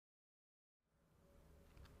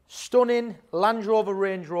Stunning Land Rover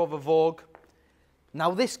Range Rover Vogue.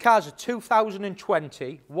 Now this car's a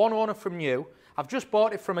 2020, one owner from new. I've just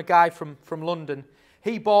bought it from a guy from London.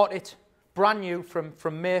 He bought it brand new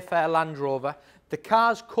from Mayfair Land Rover. The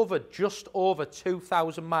car's covered just over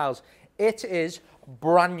 2,000 miles. It is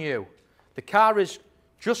brand new. The car is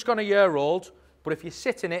just gone a year old, but if you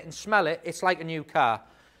sit in it and smell it, it's like a new car.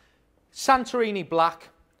 Santorini black,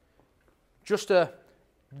 just a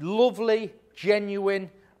lovely, genuine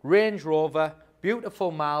Range Rover, beautiful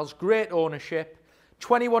miles, great ownership,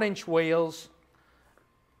 21-inch wheels,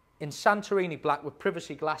 in Santorini black with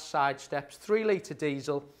privacy glass side steps, 3-litre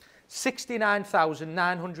diesel,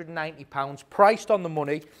 £69,990, priced on the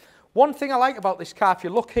money. One thing I like about this car, if you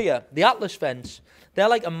look here, the Atlas vents, they're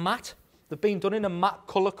like a matte. They've been done in a matte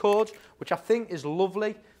colour code, which I think is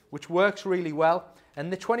lovely, which works really well.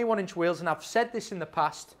 And the 21-inch wheels, and I've said this in the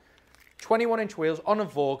past, 21-inch wheels on a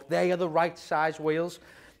Vogue, they are the right size wheels.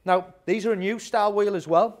 Now, these are a new style wheel as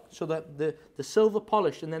well, so that the silver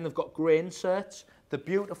polished, and then they've got grey inserts. They're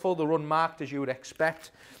beautiful, they're unmarked as you would expect.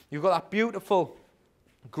 You've got that beautiful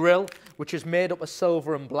grille, which is made up of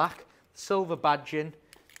silver and black, silver badging.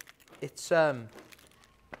 It's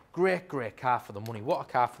great car for the money. What a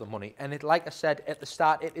car for the money. And it, like I said at the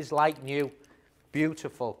start, it is like new.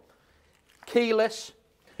 Beautiful. Keyless.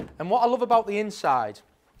 And what I love about the inside,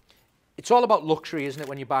 it's all about luxury, isn't it,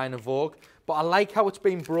 when you're buying a Vogue? But I like how it's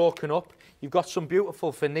been broken up. You've got some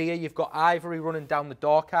beautiful veneer. You've got ivory running down the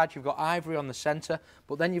door cards. You've got ivory on the centre.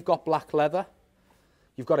 But then you've got black leather.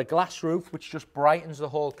 You've got a glass roof, which just brightens the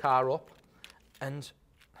whole car up. And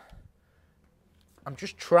I'm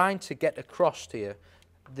just trying to get across to you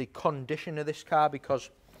the condition of this car, because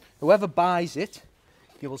whoever buys it,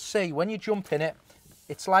 you will see when you jump in it,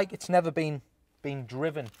 it's like it's never been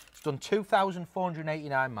driven. It's done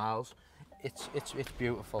 2,489 miles. It's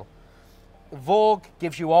beautiful. Vogue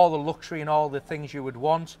gives you all the luxury and all the things you would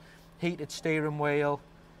want. Heated steering wheel,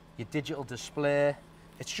 your digital display.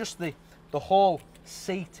 It's just the whole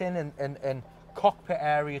seating and cockpit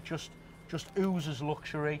area just oozes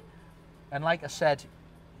luxury. And like I said,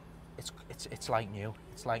 it's like new.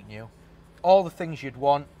 It's like new. All the things you'd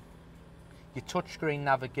want. Your touchscreen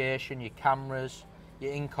navigation, your cameras,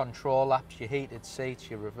 your in-control apps, your heated seats,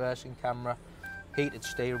 your reversing camera, heated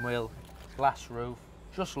steering wheel, glass roof.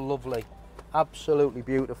 Just lovely. Absolutely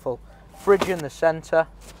beautiful. Fridge in the centre.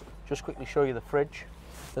 Just quickly show you the fridge.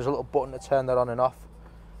 There's a little button to turn that on and off.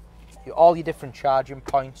 All your different charging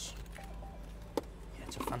points. Yeah,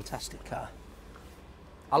 it's a fantastic car.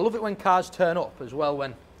 I love it when cars turn up as well,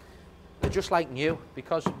 when they're just like new,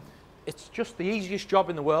 because it's just the easiest job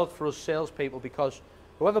in the world for us salespeople, because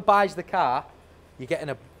whoever buys the car, you're getting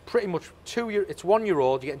a pretty much it's 1 year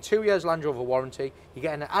old, you're getting 2 years Land Rover warranty, you're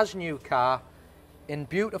getting an as new car, in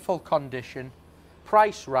beautiful condition,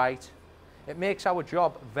 price right. It makes our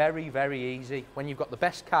job very, very easy when you've got the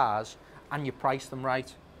best cars and you price them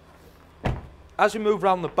right. As we move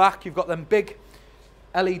around the back, you've got them big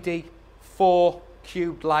LED 4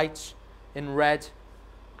 cubed lights in red.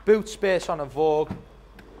 Boot space on a Vogue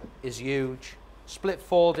is huge. Split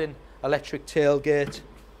folding electric tailgate.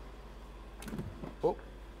 Oh,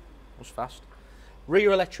 that was fast.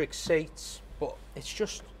 Rear electric seats, but it's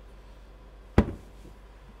just,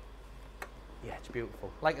 yeah, it's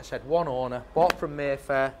beautiful. Like I said, one owner, bought from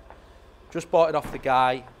Mayfair, just bought it off the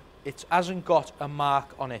guy. It hasn't got a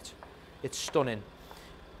mark on it. It's stunning.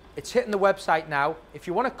 It's hitting the website now. If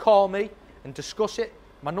you want to call me and discuss it,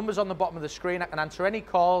 my number's on the bottom of the screen. I can answer any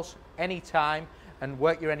calls, anytime, and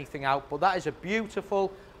work you anything out. But that is a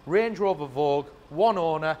beautiful Range Rover Vogue, one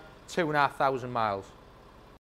owner, 2,500 miles.